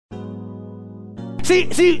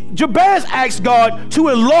See, Jabez asked God to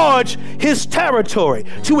enlarge his territory,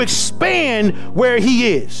 to expand where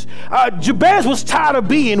he is. Jabez was tired of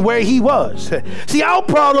being where he was. See, our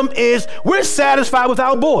problem is we're satisfied with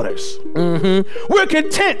our borders. We're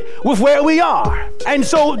content with where we are. And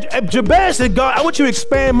so Jabez said, God, I want you to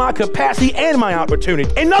expand my capacity and my opportunity.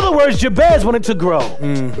 In other words, Jabez wanted to grow.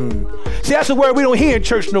 See, that's the word we don't hear in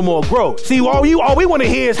church no more, grow. See, all we want to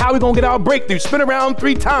hear is how we're going to get our breakthrough. Spin around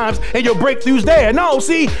 3 times and your breakthrough's there. No,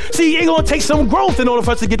 see, it's going to take some growth in order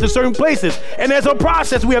for us to get to certain places. And there's a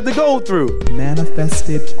process we have to go through.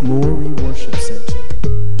 Manifested Glory Worship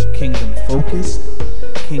Center. Kingdom focused,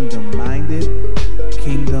 kingdom minded,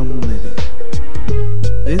 kingdom living.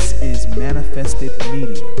 This is Manifested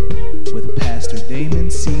Media with Pastor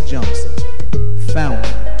Damon C. Johnson, founder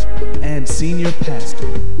and senior pastor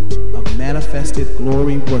of Manifested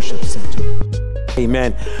Glory Worship Center.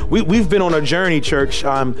 Amen. We've been on a journey, church,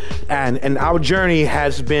 and our journey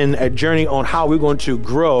has been a journey on how we're going to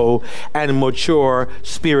grow and mature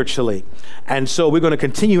spiritually. And so we're going to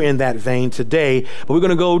continue in that vein today, but we're going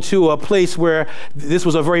to go to a place where this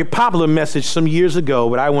was a very popular message some years ago,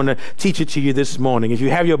 but I want to teach it to you this morning. If you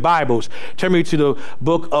have your Bibles, turn me to the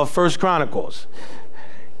book of 1 Chronicles.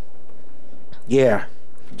 Yeah,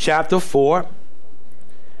 chapter 4.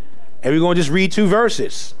 And we're going to just read 2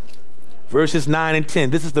 verses. Verses 9 and 10.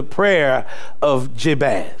 This is the prayer of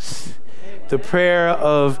Jabez. The prayer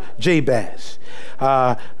of Jabez.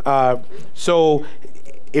 So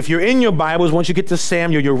if you're in your Bibles, once you get to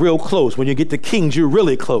Samuel, you're real close. When you get to Kings, you're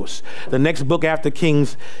really close. The next book after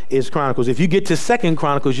Kings is Chronicles. If you get to 2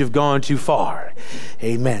 Chronicles, you've gone too far.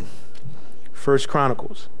 Amen. 1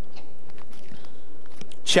 Chronicles.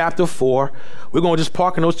 Chapter 4. We're going to just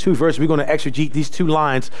park in those 2 verses. We're going to exegete these 2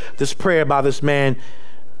 lines, this prayer by this man,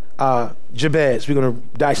 Jabez. We're going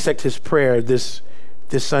to dissect his prayer this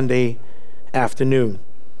Sunday afternoon.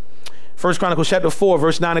 1 Chronicles chapter 4,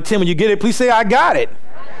 verse 9 and 10. When you get it, please say, I got it.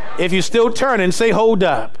 If you're still turning, say, hold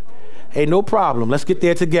up. Hey, no problem. Let's get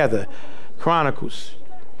there together. Chronicles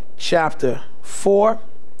chapter 4,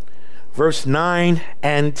 verse 9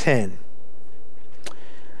 and 10.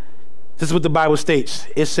 This is what the Bible states.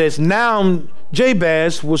 It says, now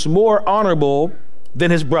Jabez was more honorable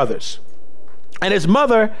than his brothers. And his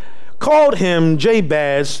mother called him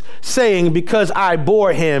Jabez, saying, because I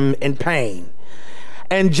bore him in pain.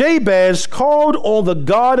 And Jabez called on the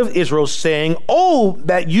God of Israel, saying, oh,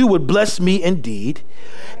 that you would bless me indeed,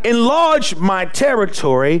 enlarge my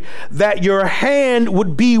territory, that your hand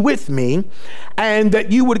would be with me, and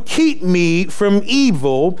that you would keep me from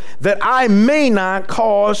evil, that I may not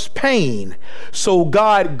cause pain. So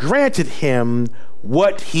God granted him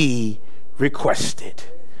what he requested.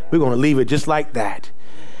 We're going to leave it just like that.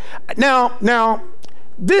 Now,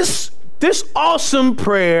 this awesome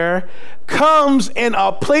prayer comes in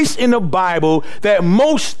a place in the Bible that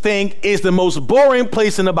most think is the most boring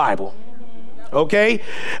place in the Bible. Okay?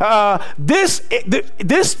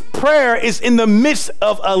 This prayer is in the midst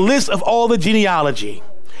of a list of all the genealogy.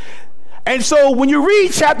 And so when you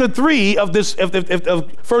read chapter 3 of this of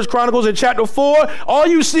 1 Chronicles and chapter 4, all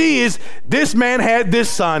you see is this man had this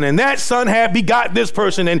son, and that son had begot this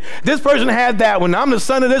person, and this person had that one. I'm the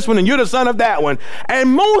son of this one, and you're the son of that one.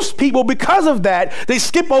 And most people, because of that, they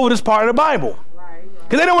skip over this part of the Bible.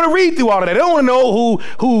 Because they don't want to read through all of that. They don't want to know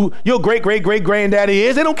who your great-great-great-granddaddy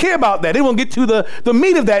is. They don't care about that. They won't get to the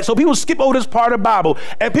meat of that. So people skip over this part of the Bible.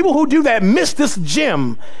 And people who do that miss this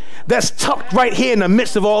gem that's tucked right here in the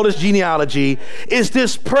midst of all this genealogy, is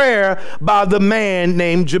this prayer by the man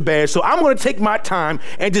named Jabez. So I'm going to take my time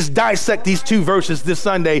and just dissect these 2 verses this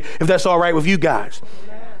Sunday, if that's all right with you guys.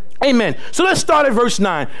 Amen. So let's start at verse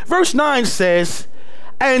 9. Verse 9 says,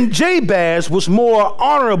 and Jabez was more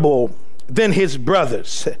honorable than his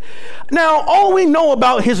brothers. Now, all we know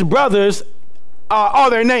about his brothers are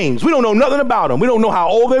their names. We don't know nothing about them. We don't know how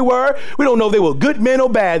old they were. We don't know if they were good men or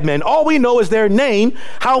bad men. All we know is their name.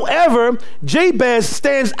 However, Jabez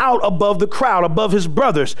stands out above the crowd, above his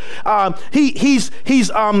brothers. He's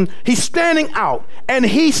standing out, and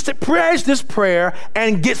he prays this prayer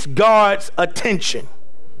and gets God's attention.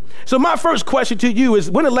 So my first question to you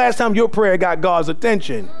is, when the last time your prayer got God's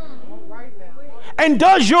attention? And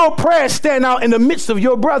does your prayer stand out in the midst of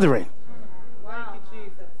your brethren?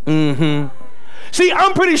 See,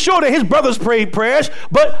 I'm pretty sure that his brothers prayed prayers,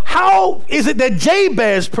 but how is it that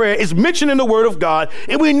Jabez's prayer is mentioned in the Word of God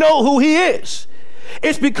and we know who he is?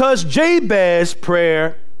 It's because Jabez's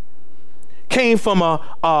prayer came from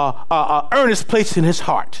a earnest place in his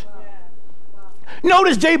heart.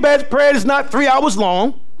 Notice Jabez's prayer is not 3 hours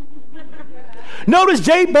long. Notice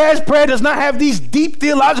Jabez's prayer does not have these deep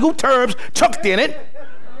theological terms tucked in it.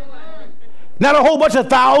 Not a whole bunch of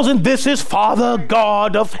thousand. This is Father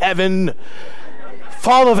God of heaven,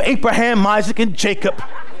 Father of Abraham, Isaac, and Jacob.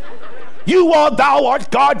 You are, thou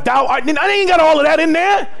art God, thou art. I ain't got all of that in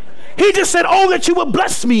there. He just said, oh, that you would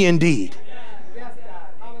bless me indeed.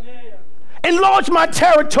 Enlarge my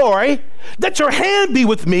territory, that your hand be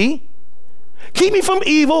with me. Keep me from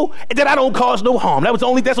evil, and that I don't cause no harm. That's the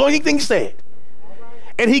only thing he said.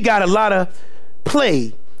 And he got a lot of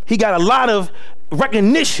play. He got a lot of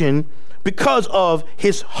recognition because of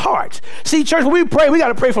his heart. See, church, when we pray, we got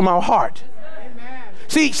to pray from our heart. Amen.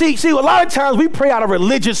 See, a lot of times we pray out of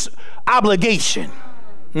religious obligation.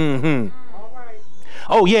 Mm-hmm.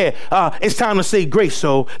 Oh, yeah, it's time to say grace,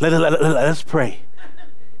 so let's pray.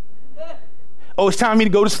 Oh, it's time for me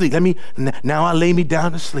to go to sleep. Now I lay me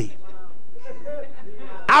down to sleep.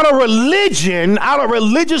 Out of religion, out of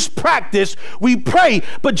religious practice, we pray.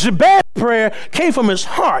 But Jabez's prayer came from his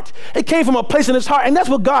heart. It came from a place in his heart. And that's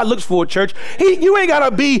what God looks for, church. You ain't got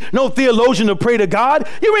to be no theologian to pray to God.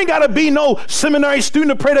 You ain't got to be no seminary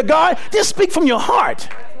student to pray to God. Just speak from your heart.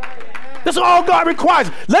 That's all God requires.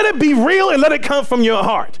 Let it be real and let it come from your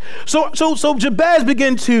heart. So Jabez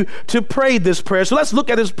began to pray this prayer. So let's look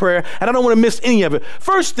at his prayer, and I don't want to miss any of it.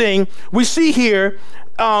 First thing we see here,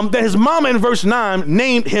 that his mama in verse 9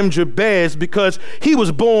 named him Jabez because he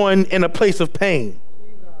was born in a place of pain.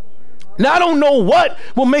 Now, I don't know what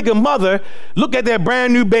will make a mother look at their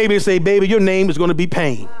brand new baby and say, baby, your name is going to be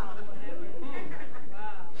Pain.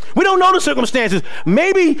 We don't know the circumstances.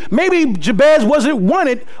 Maybe Jabez wasn't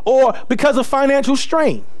wanted or because of financial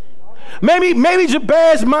strain. Maybe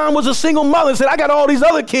Jabez's mom was a single mother and said, I got all these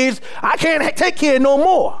other kids. I can't take care no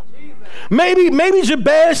more. Maybe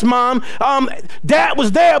Jabez's mom, dad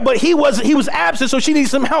was there, but he was absent, so she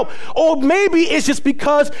needs some help. Or maybe it's just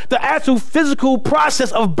because the actual physical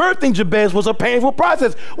process of birthing Jabez was a painful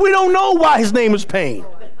process. We don't know why his name is Pain.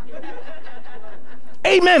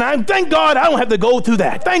 Amen. Thank God I don't have to go through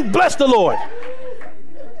that. Bless the Lord.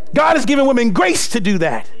 God has given women grace to do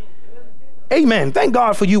that. Amen. Thank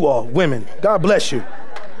God for you all, women. God bless you.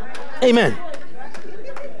 Amen.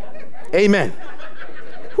 Amen.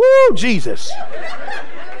 Woo, Jesus.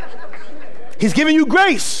 He's giving you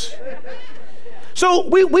grace. So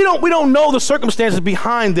we don't know the circumstances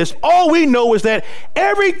behind this. All we know is that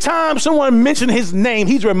every time someone mentions his name,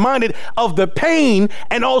 he's reminded of the pain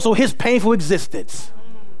and also his painful existence.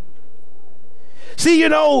 See,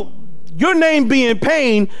 your name being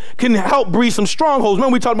Pain can help breed some strongholds.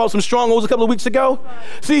 Remember we talked about some strongholds a couple of weeks ago?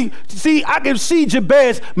 See, I can see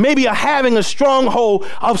Jabez maybe having a stronghold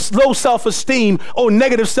of low self-esteem or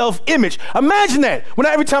negative self-image. Imagine that. When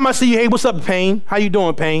every time I see you, hey, what's up, Pain? How you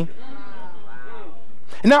doing, Pain?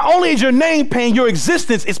 And not only is your name Pain, your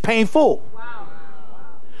existence is painful.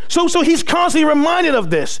 So he's constantly reminded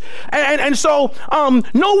of this. And so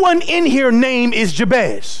no one in here name is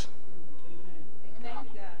Jabez.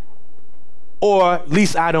 Or at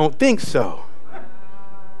least I don't think so.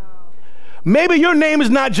 Maybe your name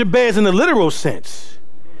is not Jabez in the literal sense,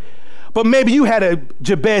 but maybe you had a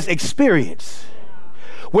Jabez experience.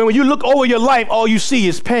 When you look over your life, all you see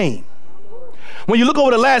is pain. When you look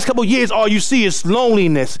over the last couple of years, all you see is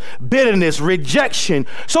loneliness, bitterness, rejection.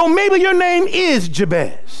 So maybe your name is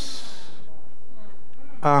Jabez.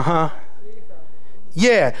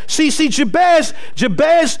 Yeah. See, Jabez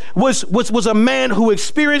was a man who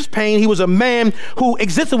experienced pain. He was a man who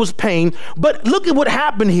existed with pain. But look at what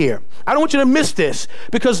happened here. I don't want you to miss this,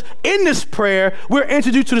 because in this prayer, we're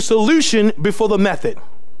introduced to the solution before the method.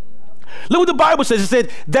 Look what the Bible says. It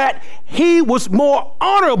said that he was more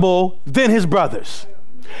honorable than his brothers.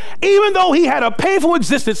 Even though he had a painful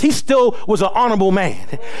existence, he still was an honorable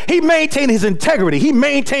man. He maintained his integrity. He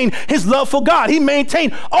maintained his love for God. He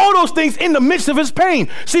maintained all those things in the midst of his pain.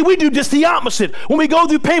 See, we do just the opposite. When we go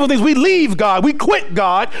through painful things, we leave God. We quit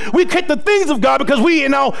God. We quit the things of God because we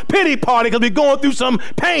in our pity party because we're going through some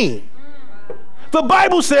pain. The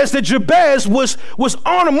Bible says that Jabez was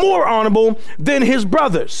more honorable than his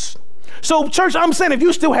brothers. So, church, I'm saying if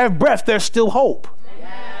you still have breath, there's still hope.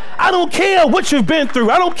 I don't care what you've been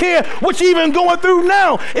through. I don't care what you're even going through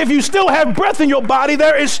now. If you still have breath in your body,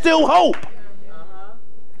 there is still hope.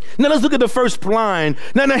 Now let's look at the first line.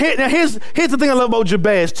 Now here's the thing I love about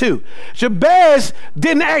Jabez too. Jabez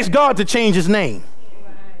didn't ask God to change his name.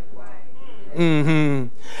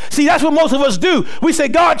 See, that's what most of us do. We say,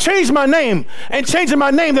 God, change my name. And changing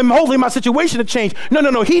my name, then hopefully my situation will change.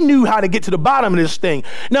 No. He knew how to get to the bottom of this thing.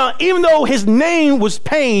 Now, even though his name was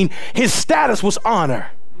Pain, his status was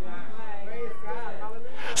honor.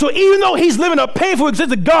 So even though he's living a painful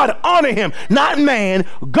existence, God honored him, not man.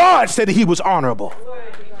 God said that he was honorable.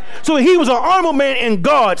 So he was an honorable man in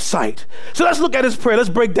God's sight. So let's look at his prayer. Let's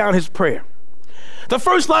break down his prayer. The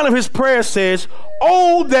first line of his prayer says,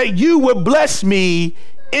 "Oh, that you would bless me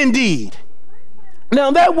indeed." Now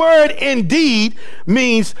that word indeed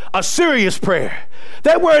means a serious prayer.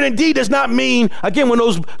 That word indeed does not mean, again, when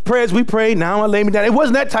those prayers we prayed, now I lay me down. It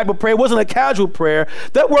wasn't that type of prayer. It wasn't a casual prayer.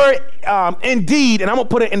 That word indeed, and I'm going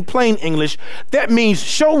to put it in plain English, that means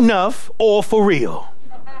show enough or for real.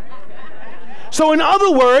 So in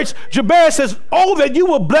other words, Jabez says, "Oh, that you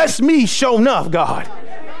will bless me, show enough, God.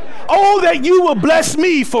 Oh, that you will bless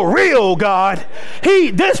me for real, God."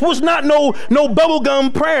 This was not no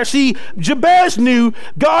bubblegum prayer. See, Jabez knew,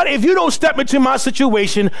 God, if you don't step into my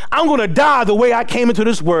situation, I'm going to die the way I came into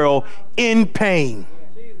this world, in pain.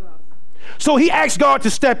 So he asked God to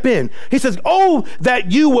step in. He says, "Oh,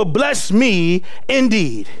 that you will bless me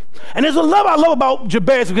indeed." And there's a love I love about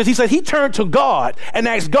Jabez, because he said he turned to God and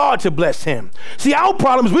asked God to bless him. See, our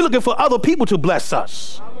problem is we're looking for other people to bless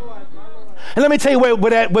us. And let me tell you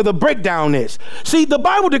where the breakdown is. See, the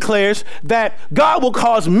Bible declares that God will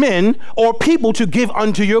cause men or people to give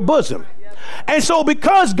unto your bosom. And so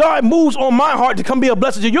because God moves on my heart to come be a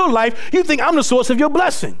blessing to your life, you think I'm the source of your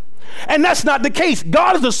blessing. And that's not the case.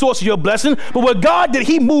 God is the source of your blessing, but what God did,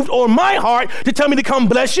 he moved on my heart to tell me to come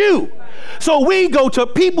bless you. So we go to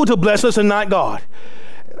people to bless us and not God.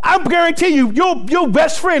 I guarantee you, your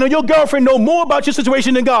best friend or your girlfriend know more about your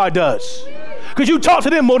situation than God does, because you talk to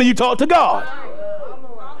them more than you talk to God.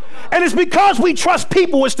 And it's because we trust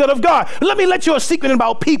people instead of God. Let me let you a secret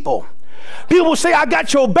about people. People will say, "I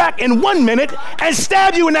got your back" in 1 minute and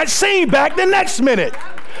stab you in that same back the next minute.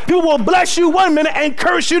 People will bless you 1 minute and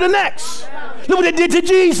curse you the next. Look what they did to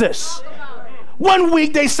Jesus. 1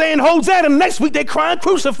 week they saying Hosanna, the next week they crying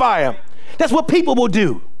crucify him. That's what people will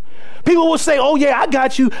do. People will say, "Oh yeah, I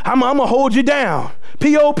got you. I'm gonna hold you down."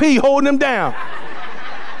 P.O.P. holding them down.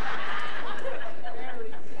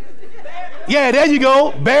 Yeah, there you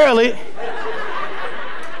go, barely.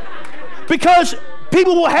 Because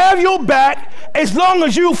people will have your back as long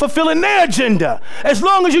as you're fulfilling their agenda. As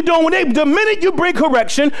long as you're doing what the minute you bring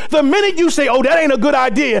correction, the minute you say, "Oh, that ain't a good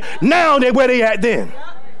idea," now they're where they at then.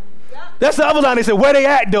 That's the other line. They say, "Where they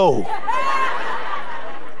at though?"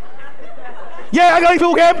 Yeah, I got these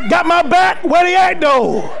people got my back. Where they at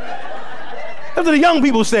though? That's what the young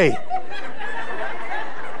people say.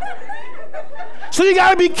 So you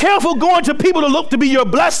got to be careful going to people to look to be your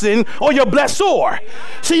blessing or your blessor.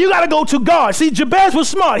 See, you got to go to God. See, Jabez was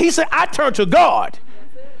smart. He said, "I turn to God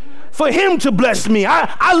for him to bless me.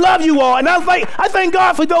 I love you all, and I thank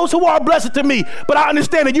God for those who are blessed to me, but I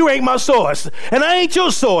understand that you ain't my source, and I ain't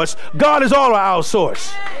your source. God is all our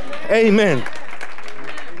source." Amen.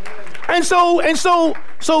 And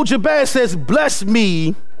so Jabez says, "Bless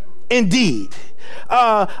me indeed."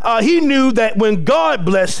 He knew that when God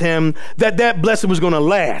blessed him, that blessing was going to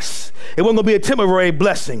last. It wasn't going to be a temporary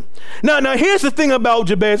blessing. Now here's the thing about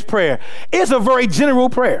Jabez's prayer. It's a very general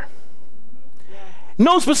prayer.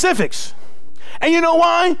 No specifics. And you know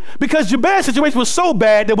why? Because Jabez's situation was so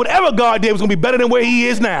bad that whatever God did was going to be better than where he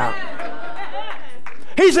is now.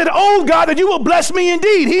 He said, "Oh God, that you will bless me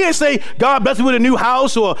indeed." He didn't say, "God bless me with a new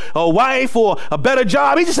house or a wife or a better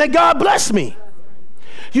job." He just said, "God bless me."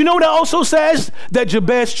 You know what that also says? That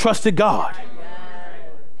Jabez trusted God.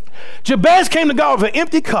 Jabez came to God with an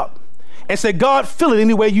empty cup and said, "God, fill it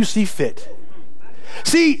any way you see fit."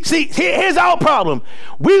 See, here's our problem.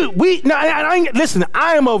 Listen,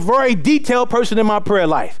 I am a very detailed person in my prayer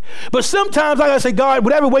life. But sometimes I gotta say, "God,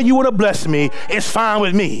 whatever way you want to bless me, it's fine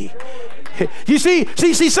with me." You see,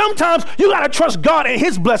 sometimes you got to trust God and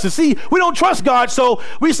his blessings. See, we don't trust God, so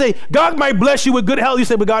we say, "God might bless you with good health." You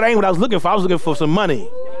say, "But God, ain't what I was looking for. I was looking for some money."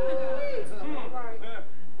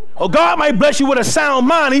 Or God might bless you with a sound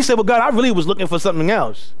mind. He said, "Well, God, I really was looking for something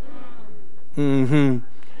else."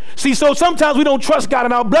 See, so sometimes we don't trust God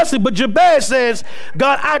in our blessing, but Jabez says,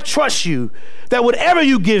 "God, I trust you that whatever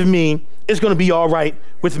you give me is going to be all right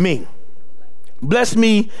with me. Bless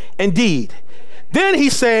me indeed." Then he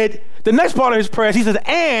said, the next part of his prayers, he says,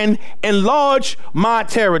 "And enlarge my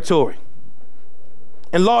territory."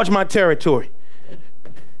 Enlarge my territory.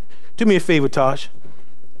 Do me a favor, Taj.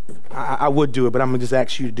 I would do it, but I'm going to just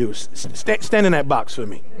ask you to do it. Stand in that box for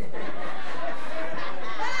me.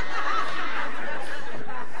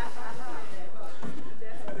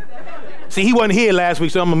 See, he wasn't here last week,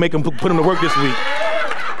 so I'm going to make him put him to work this week.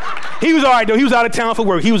 He was all right, though. He was out of town for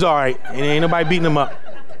work. He was all right. And ain't nobody beating him up.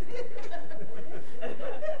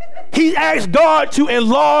 He asked God to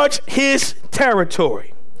enlarge his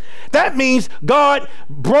territory. That means God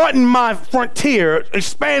broaden my frontier,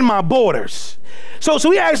 expand my borders. So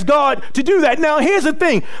we ask God to do that. Now, here's the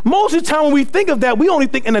thing. Most of the time when we think of that, we only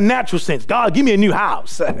think in a natural sense. God, give me a new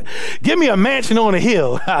house. Give me a mansion on a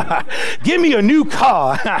hill. Give me a new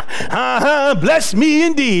car. Bless me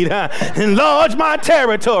indeed. Enlarge my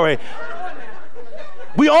territory.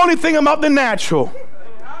 We only think about the natural.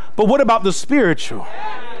 But what about the spiritual?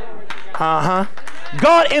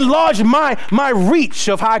 God, enlarge my reach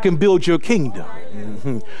of how I can build your kingdom.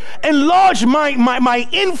 Enlarge my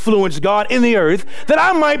influence, God, in the earth, that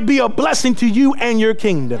I might be a blessing to you and your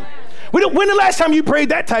kingdom. When the last time you prayed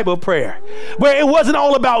that type of prayer, where it wasn't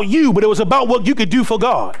all about you, but it was about what you could do for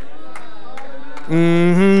God?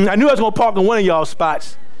 I knew I was going to park in one of y'all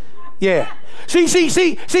spots. Yeah. See,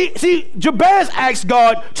 Jabez asked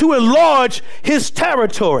God to enlarge his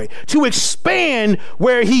territory, to expand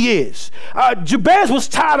where he is. Jabez was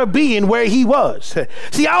tired of being where he was.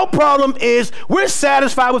 See, our problem is we're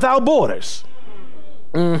satisfied with our borders.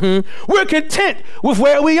 We're content with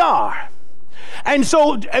where we are. And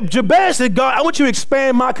so Jabez said, God, I want you to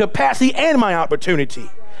expand my capacity and my opportunity.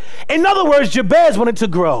 In other words, Jabez wanted to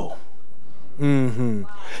grow.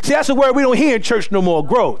 See, that's a word we don't hear in church no more,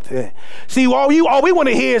 growth. See, all we want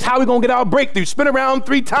to hear is how we're going to get our breakthrough. Spin around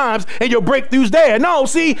 3 times and your breakthrough's there. No,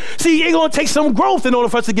 see, it's going to take some growth in order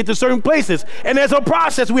for us to get to certain places. And there's a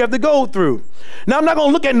process we have to go through. Now, I'm not going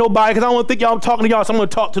to look at nobody because I don't want to think y'all talking to y'all, so I'm going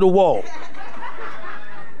to talk to the wall.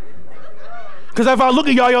 Because if I look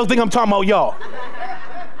at y'all think I'm talking about y'all.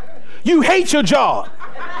 You hate your job.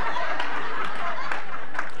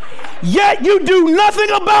 Yet you do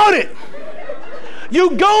nothing about it.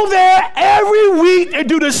 You go there every week and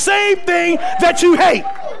do the same thing that you hate.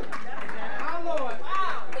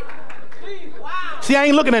 See, I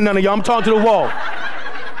ain't looking at none of y'all. I'm talking to the wall.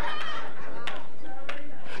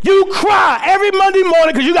 You cry every Monday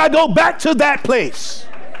morning because you got to go back to that place.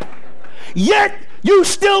 Yet you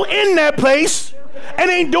still in that place and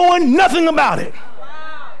ain't doing nothing about it.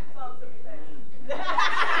 All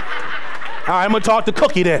right, I'm going to talk to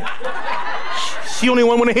Cookie then. She only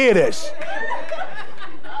one want to hear this.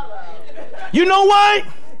 You know why?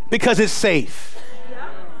 Because it's safe.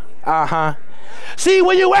 See,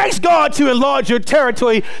 when you ask God to enlarge your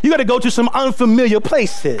territory, you got to go to some unfamiliar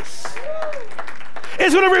places.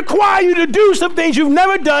 It's going to require you to do some things you've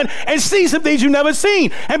never done and see some things you've never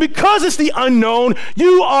seen. And because it's the unknown,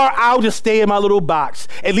 you are out to stay in my little box.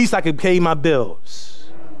 At least I can pay my bills.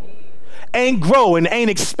 Ain't growing, ain't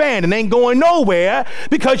expanding, ain't going nowhere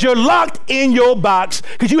because you're locked in your box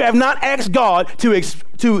because you have not asked God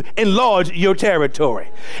to enlarge your territory.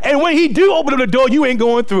 And when he do open up the door, you ain't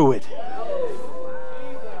going through it.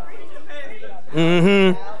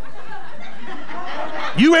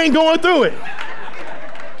 You ain't going through it.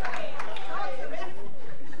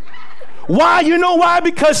 Why? You know why?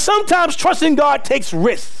 Because sometimes trusting God takes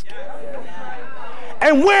risks.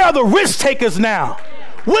 And where are the risk takers now?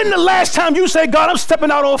 When the last time you said, God, I'm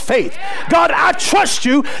stepping out on faith. God, I trust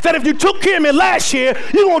you that if you took care of me last year,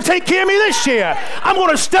 you're going to take care of me this year. I'm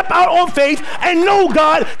going to step out on faith and know,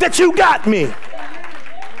 God, that you got me.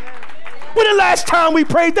 When the last time we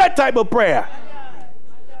prayed that type of prayer?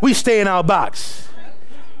 We stay in our box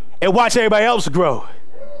and watch everybody else grow.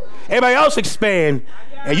 Everybody else expand.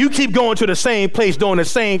 And you keep going to the same place doing the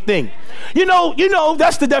same thing. You know,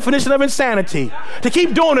 that's the definition of insanity. To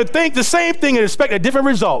keep doing the same thing and expect a different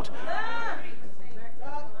result.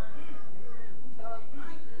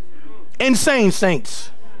 Insane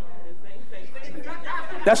saints.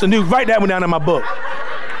 That's a new, write that one down in my book.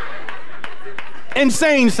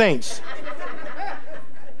 Insane saints.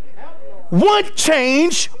 Want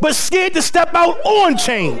change, but scared to step out on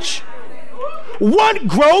change. Want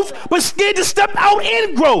growth, but scared to step out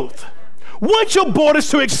in growth. Want your borders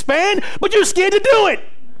to expand, but you're scared to do it.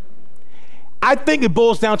 I think it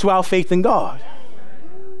boils down to our faith in God.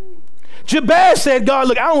 Jabez said, God,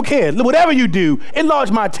 look, I don't care. Whatever you do, enlarge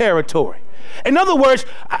my territory. In other words,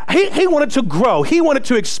 he wanted to grow. He wanted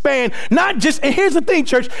to expand, not just, and here's the thing,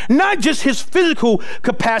 church, not just his physical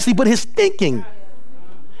capacity, but his thinking.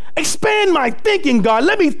 Expand my thinking, God.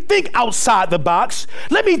 Let me think outside the box.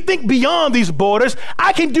 Let me think beyond these borders.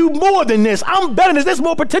 I can do more than this. I'm better than this. There's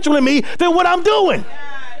more potential in me than what I'm doing.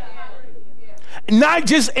 Not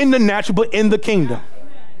just in the natural, but in the kingdom.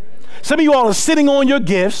 Some of you all are sitting on your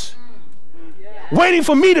gifts, waiting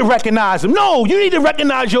for me to recognize them. No, you need to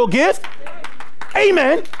recognize your gift.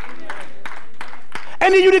 Amen.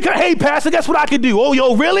 And then you declare, hey, Pastor, guess what I can do? Oh,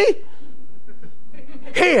 yo, really?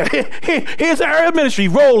 Here's the area of ministry.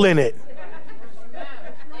 Roll in it.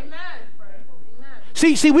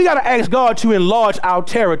 See, we got to ask God to enlarge our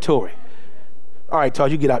territory. All right,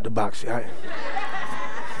 Todd, you get out the box. All right.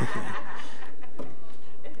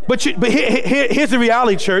 But here's the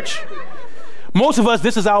reality, church. Most of us,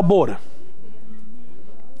 this is our border.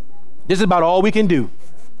 This is about all we can do.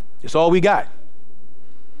 It's all we got.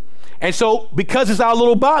 And so because it's our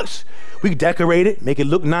little box, we decorate it, make it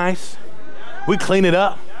look nice. We clean it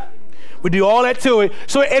up. We do all that to it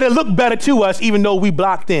so it'll look better to us even though we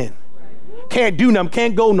blocked in. Can't do nothing,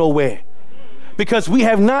 can't go nowhere. Because we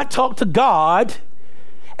have not talked to God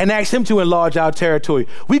and asked him to enlarge our territory.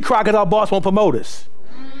 We cry because our boss won't promote us.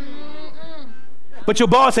 But your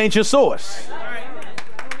boss ain't your source.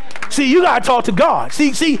 See, you got to talk to God.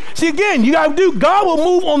 See, again, you got to do, God will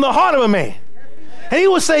move on the heart of a man. And he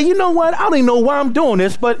will say, you know what, I don't even know why I'm doing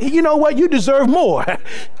this, but you know what, you deserve more.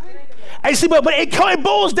 And see, but it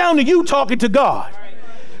boils down to you talking to God.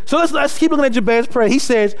 So let's keep looking at Jabez's prayer. He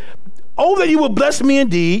says, oh, that you will bless me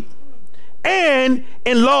indeed and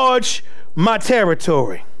enlarge my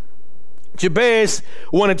territory. Jabez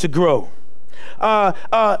wanted to grow.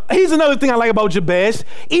 Here's another thing I like about Jabez.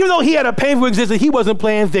 Even though he had a painful existence, he wasn't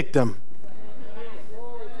playing victim.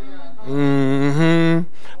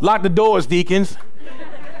 Lock the doors, deacons,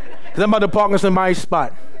 because I'm about to park on somebody's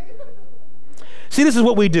spot. See, this is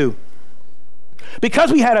what we do.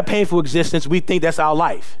 Because we had a painful existence, we think that's our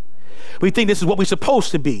life. We think this is what we're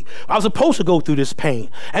supposed to be. I was supposed to go through this pain.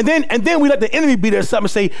 And then we let the enemy beat us up and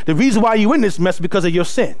say, the reason why you're in this mess is because of your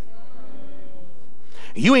sin.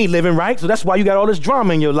 You ain't living right, so that's why you got all this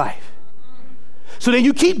drama in your life. So then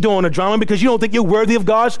you keep doing the drama because you don't think you're worthy of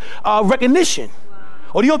God's recognition.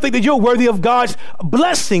 Or you don't think that you're worthy of God's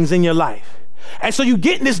blessings in your life. And so you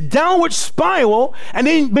get in this downward spiral, and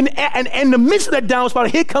then in the midst of that downward spiral,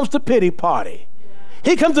 here comes the pity party.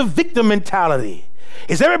 Here comes the victim mentality.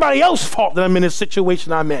 It's everybody else's fault that I'm in this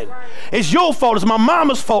situation I'm in. It's your fault. It's my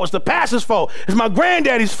mama's fault. It's the pastor's fault. It's my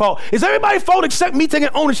granddaddy's fault. It's everybody's fault except me taking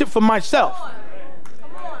ownership for myself.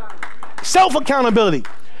 Self-accountability.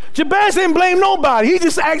 Jabez didn't blame nobody. He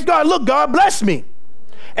just asked God, look, God, bless me.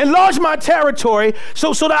 Enlarge my territory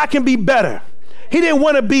so that I can be better. He didn't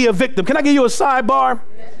want to be a victim. Can I give you a sidebar?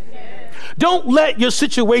 Don't let your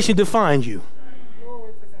situation define you.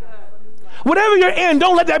 Whatever you're in,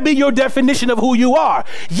 don't let that be your definition of who you are.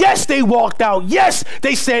 Yes, they walked out. Yes,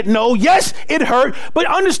 they said no. Yes, it hurt. But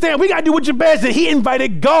understand, we got to do what Jabez did. He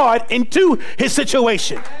invited God into his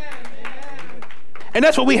situation. And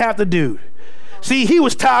that's what we have to do. See, he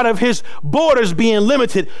was tired of his borders being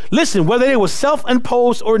limited. Listen, whether they were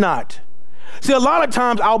self-imposed or not. See, a lot of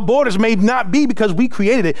times our borders may not be because we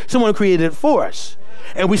created it. Someone created it for us.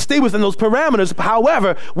 And we stay within those parameters.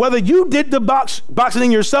 However, whether you did the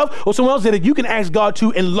boxing yourself or someone else did it, you can ask God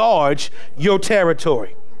to enlarge your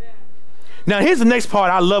territory. Now, here's the next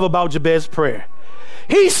part I love about Jabez's prayer.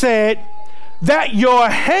 He said that your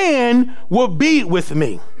hand will be with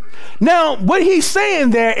me. Now, what he's saying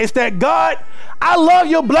there is that God, I love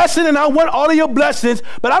your blessing and I want all of your blessings,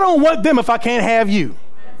 but I don't want them if I can't have you.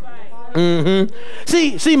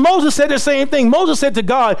 See, Moses said the same thing. Moses said to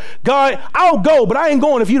God, I'll go, but I ain't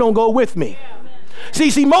going if you don't go with me.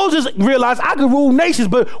 See, Moses realized I could rule nations,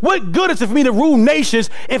 but what good is it for me to rule nations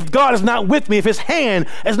if God is not with me, if his hand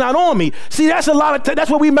is not on me? See, that's that's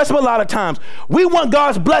what we mess up a lot of times. We want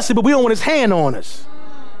God's blessing, but we don't want his hand on us.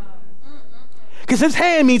 Because his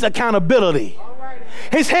hand means accountability.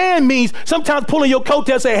 His hand means sometimes pulling your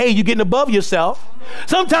coattail and say, hey, you're getting above yourself.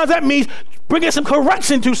 Sometimes that means bringing some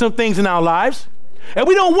correction to some things in our lives. And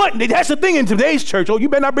we don't want, that's the thing in today's church. Oh, you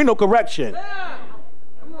better not bring no correction.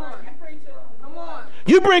 Come on.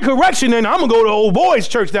 You bring correction, then I'm going to go to old boys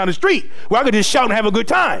church down the street where I can just shout and have a good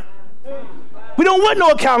time. We don't want no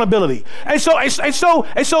accountability. And so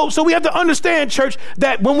we have to understand, church,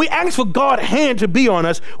 that when we ask for God's hand to be on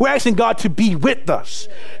us, we're asking God to be with us.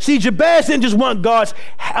 See, Jabez didn't just want God's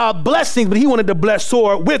blessing, but he wanted to bless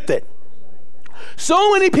Sora with it.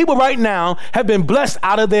 So many people right now have been blessed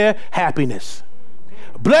out of their happiness,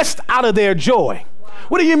 blessed out of their joy.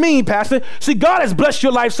 What do you mean, Pastor? See, God has blessed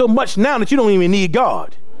your life so much now that you don't even need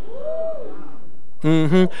God.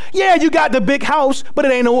 Yeah, you got the big house, but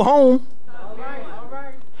it ain't no home.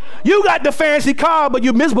 You got the fancy car, but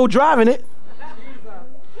you're miserable driving it.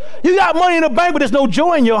 You got money in the bank, but there's no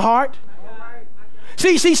joy in your heart.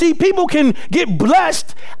 See, people can get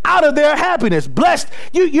blessed out of their happiness. Blessed.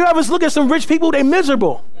 You ever look at some rich people, they're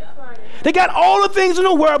miserable. They got all the things in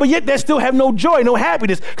the world, but yet they still have no joy, no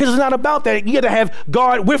happiness, because it's not about that. You got to have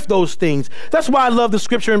God with those things. That's why I love the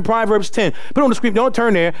scripture in Proverbs 10. Put it on the screen. Don't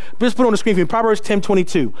turn there. Just put it on the screen for me. Proverbs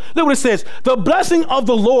 10:22. Look what it says. The blessing of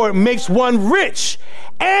the Lord makes one rich,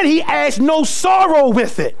 and he adds no sorrow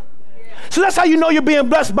with it. So that's how you know you're being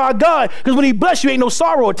blessed by God, because when he bless you, ain't no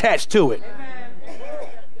sorrow attached to it.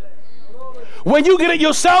 When you get it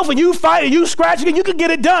yourself and you fight and you scratch it, you can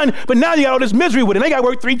get it done, but now you got all this misery with it. They got to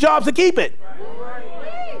work 3 jobs to keep it.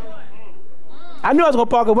 I knew I was going to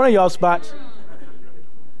park at one of y'all spots.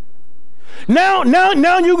 Now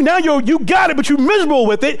you got it, but you're miserable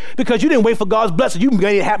with it because you didn't wait for God's blessing. You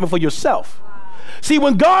made it happen for yourself. See,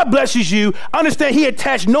 when God blesses you, understand he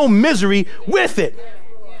attached no misery with it.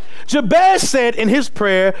 Jabez said in his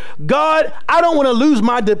prayer, God, I don't want to lose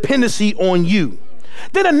my dependency on you.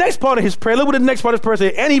 Then the next part of his prayer, look what the next part of his prayer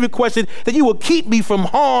said, and he requested that you will keep me from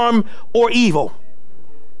harm or evil.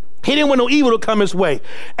 He didn't want no evil to come his way.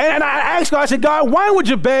 And I asked God, I said, God, why would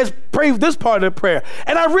Jabez pray this part of the prayer?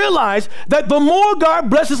 And I realized that the more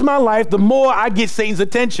God blesses my life, the more I get Satan's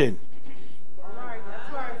attention.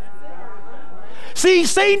 See,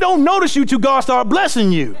 Satan don't notice you till God start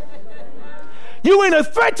blessing you. You ain't a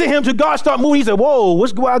threat to him till God start moving. He said, whoa,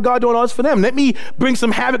 what's God doing all this for them? Let me bring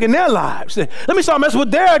some havoc in their lives. Let me start messing with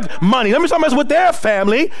their money. Let me start messing with their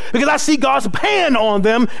family because I see God's hand on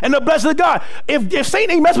them and the blessing of God. If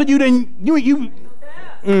Satan ain't mess with you, then you.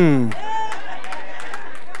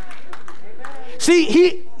 See,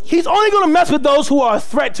 he's only going to mess with those who are a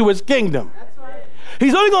threat to his kingdom.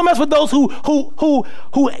 He's only going to mess with those who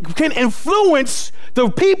can influence the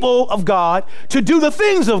people of God to do the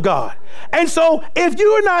things of God. And so if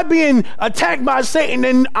you're not being attacked by Satan,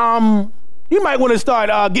 then you might want to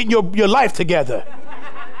start getting your life together.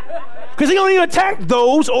 Because he only attack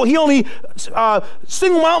those, or he only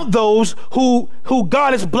single out those who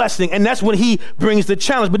God is blessing, and that's when he brings the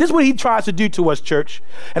challenge. But this is what he tries to do to us, church.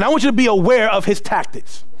 And I want you to be aware of his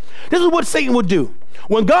tactics. This is what Satan will do.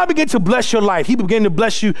 When God begins to bless your life, he begins to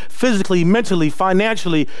bless you physically, mentally,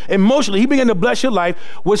 financially, emotionally. He begins to bless your life.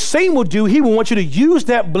 What Satan will do, he will want you to use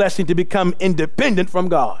that blessing to become independent from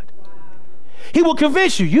God. He will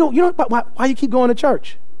convince you. You know why you keep going to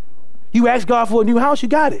church? You ask God for a new house, you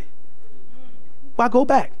got it. Why go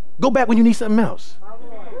back? Go back when you need something else.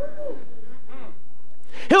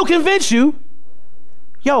 He'll convince you,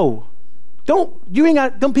 yo, you ain't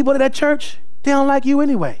got them people at that church, they don't like you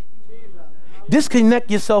anyway. Disconnect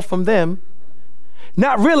yourself from them,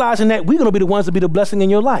 not realizing that we're going to be the ones to be the blessing in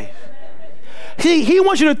your life. He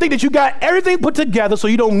wants you to think that you got everything put together so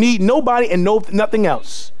you don't need nobody and nothing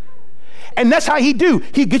else. And that's how he do.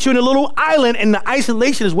 He gets you in a little island, and the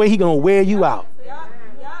isolation is where he going to wear you out.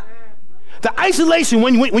 The isolation,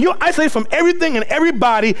 when you're isolated from everything and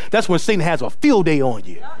everybody, that's when Satan has a field day on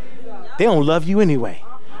you. They don't love you anyway.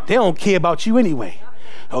 They don't care about you anyway.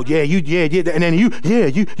 Oh, yeah, and then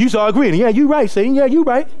you start agreeing. Yeah, you right, Satan. Yeah, you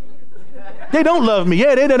right. They don't love me.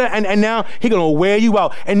 Yeah, and now he's going to wear you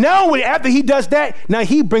out. And now after he does that, now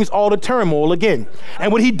he brings all the turmoil again.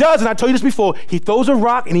 And what he does, and I told you this before, he throws a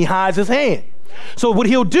rock and he hides his hand. So what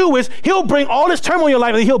he'll do is he'll bring all this turmoil in your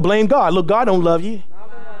life and he'll blame God. Look, God don't love you.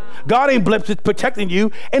 God ain't protecting you.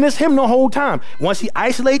 And it's him the whole time. Once he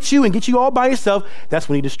isolates you and gets you all by yourself, that's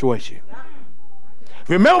when he destroys you.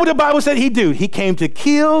 Remember what the Bible said he'd do. He came to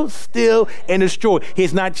kill, steal, and destroy. He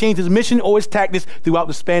has not changed his mission or his tactics throughout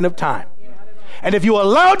the span of time. And if you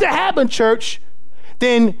allow it to happen, church,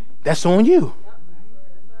 then that's on you.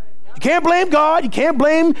 You can't blame God. You can't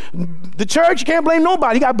blame the church. You can't blame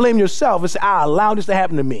nobody. You got to blame yourself and say, I allowed this to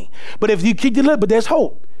happen to me. But if you keep delivered, but there's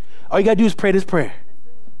hope. All you got to do is pray this prayer.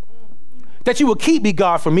 That you will keep me,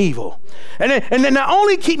 God, from evil. And then not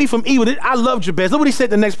only keep me from evil, I love Jabez. Look what he said in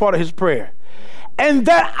the next part of his prayer. And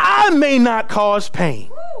that I may not cause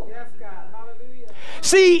pain. Yes, God. Hallelujah.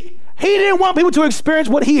 See, he didn't want people to experience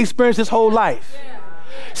what he experienced his whole life.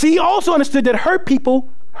 See, he also understood that hurt people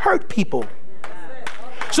hurt people.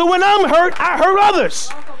 So when I'm hurt, I hurt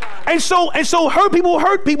others. And so hurt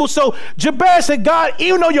people. So Jabez said, God,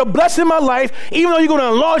 even though you're blessing my life, even though you're going to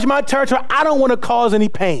enlarge my territory, I don't want to cause any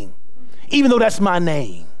pain, even though that's my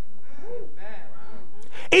name.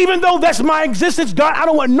 Even though that's my existence, God, I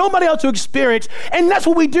don't want nobody else to experience. And that's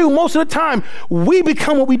what we do most of the time. We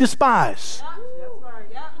become what we despise.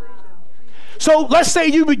 So let's say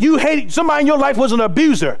you hated somebody in your life was an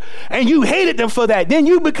abuser and you hated them for that. Then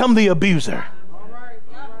you become the abuser.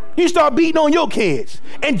 You start beating on your kids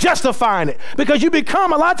and justifying it because a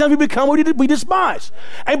lot of times we become what we despise.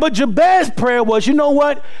 But Jabez's prayer was, you know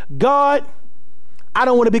what? God, I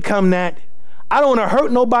don't want to become that. I don't want to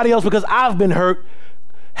hurt nobody else because I've been hurt.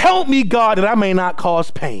 Help me, God, that I may not cause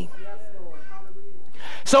pain.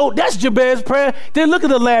 So that's Jabez's prayer. Then look at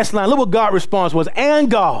the last line. Look what God's response was. And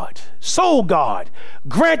God, so God,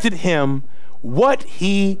 granted him what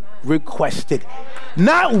he requested.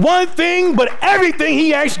 Not one thing, but everything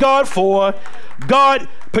he asked God for, God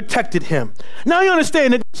protected him. Now you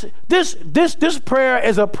understand that this prayer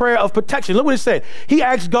is a prayer of protection. Look what it said. He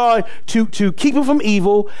asked God to keep him from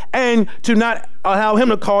evil and to not allow him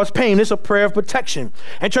to cause pain. It's a prayer of protection.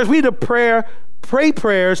 And church, we need to pray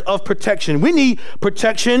prayers of protection. We need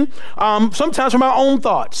protection sometimes from our own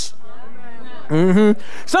thoughts.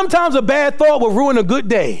 Sometimes a bad thought will ruin a good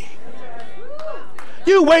day.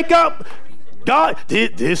 You wake up, God,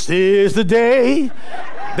 this is the day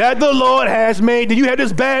that the Lord has made. Then you had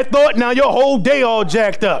this bad thought, now your whole day all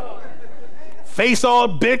jacked up. Face all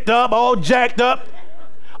bent up, all jacked up.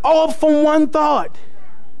 All from one thought.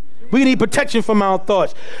 We need protection from our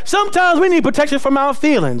thoughts. Sometimes we need protection from our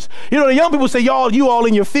feelings. You know, the young people say, you all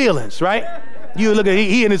in your feelings, right? You look at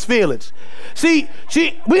he in his feelings. See,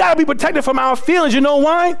 we got to be protected from our feelings. You know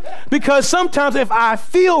why? Because sometimes if I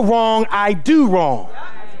feel wrong, I do wrong.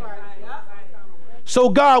 So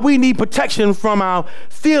God, we need protection from our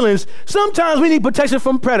feelings. Sometimes we need protection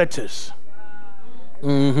from predators.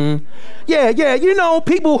 Yeah. You know,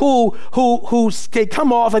 people who they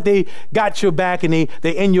come off like they got your back and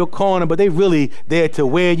they in your corner, but they really there to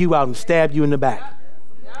wear you out and stab you in the back.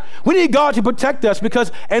 We need God to protect us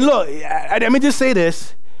because, and look, let me just say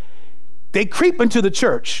this. They creep into the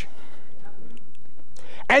church.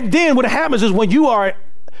 And then what happens is when you are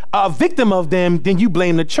a victim of them, then you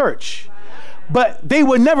blame the church. But they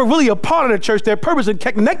were never really a part of the church. Their purpose in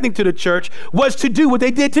connecting to the church was to do what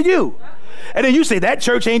they did to you. And then you say, that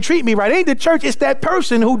church ain't treat me right. Ain't the church, it's that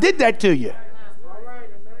person who did that to you.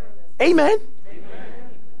 Amen.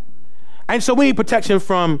 And so we need protection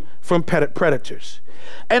from predators.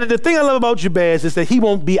 And the thing I love about Jabez is that he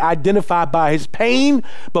won't be identified by his pain,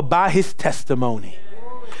 but by his testimony.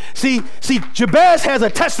 See, Jabez has a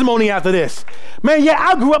testimony after this. Man, yeah,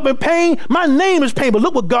 I grew up in pain. My name is pain, but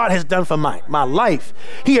look what God has done for my life.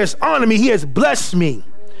 He has honored me. He has blessed me.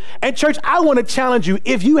 And church, I want to challenge you.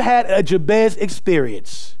 If you had a Jabez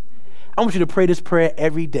experience, I want you to pray this prayer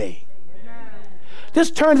every day.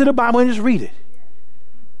 Just turn to the Bible and just read it.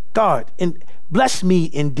 God, bless me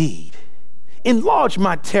indeed. Enlarge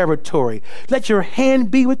my territory. Let your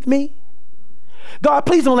hand be with me. God,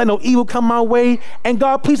 please don't let no evil come my way. And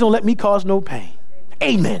God, please don't let me cause no pain.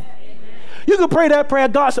 Amen. You can pray that prayer.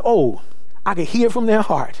 God said, oh, I can hear from their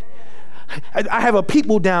heart. I have a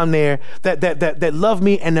people down there that love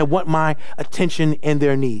me and that want my attention and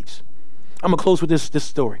their needs. I'm gonna close with this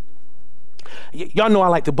story. Y'all know I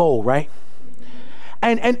like to bowl, right?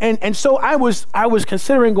 And so I was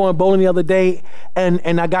considering going bowling the other day,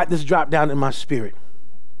 and I got this drop down in my spirit.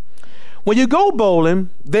 When you go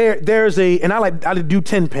bowling, there's and I do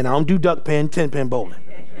 10 pin. I don't do duck pin, 10 pin bowling.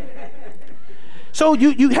 So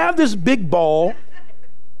you have this big ball,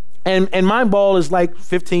 and my ball is like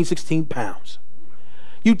 15, 16 pounds.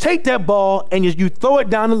 You take that ball and you throw it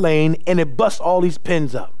down the lane, and it busts all these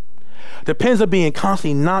pins up. The pins are being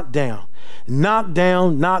constantly knocked down, knocked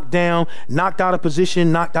out of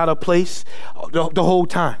position, knocked out of place the whole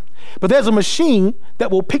time. But there's a machine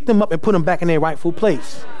that will pick them up and put them back in their rightful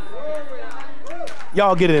place.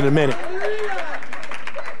 Y'all get it in a minute.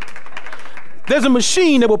 There's a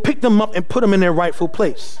machine that will pick them up and put them in their rightful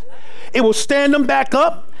place. It will stand them back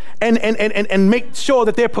up and make sure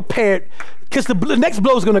that they're prepared, because the next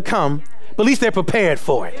blow is going to come, but at least they're prepared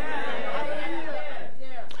for it.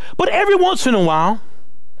 But every once in a while,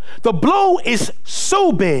 the blow is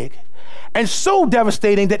so big and so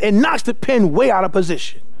devastating that it knocks the pin way out of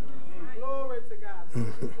position. Glory to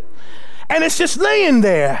God. And it's just laying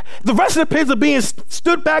there. The rest of the pins are being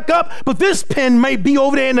stood back up, but this pin may be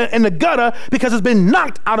over there in the gutter because it's been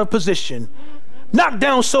knocked out of position, knocked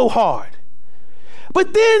down so hard.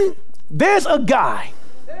 But then there's a guy,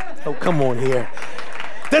 oh, come on here,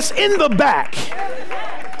 that's in the back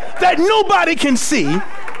that nobody can see,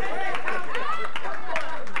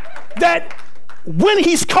 that when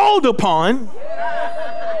he's called upon,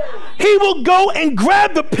 he will go and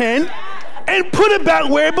grab the pin and put it back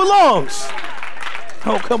where it belongs.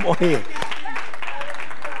 Oh, come on here.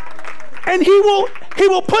 And he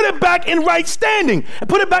will put it back in right standing and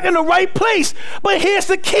put it back in the right place. But here's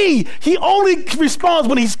the key. He only responds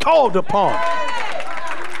when he's called upon.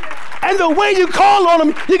 And the way you call on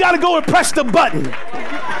him, you got to go and press the button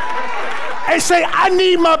and say, I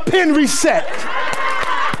need my pin reset.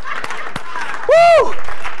 Woo!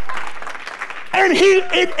 And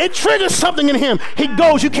it triggers something in him. He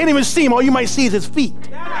goes, you can't even see him. All you might see is his feet.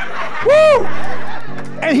 Woo!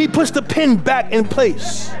 And he puts the pin back in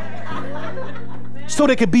place so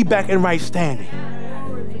they could be back in right standing.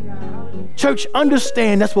 Church,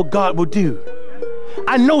 understand that's what God will do.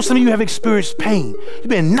 I know some of you have experienced pain. You've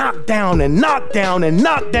been knocked down and knocked down and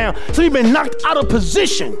knocked down. Some of you have been knocked out of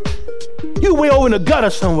position. You way over in the gutter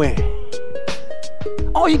somewhere.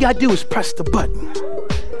 All you got to do is press the button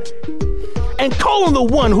and call on the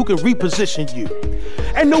one who can reposition you.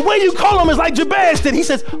 And the way you call him is like Jabez did. He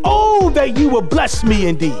says, oh, that you will bless me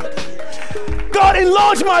indeed. God,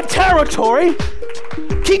 enlarge my territory.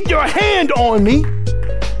 Keep your hand on me.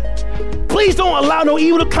 Please don't allow no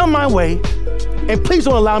evil to come my way. And please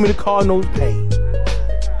don't allow me to cause no pain.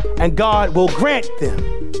 And God will grant them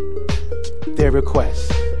their request.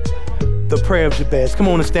 The prayer of Jabez. Come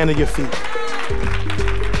on and stand on your feet.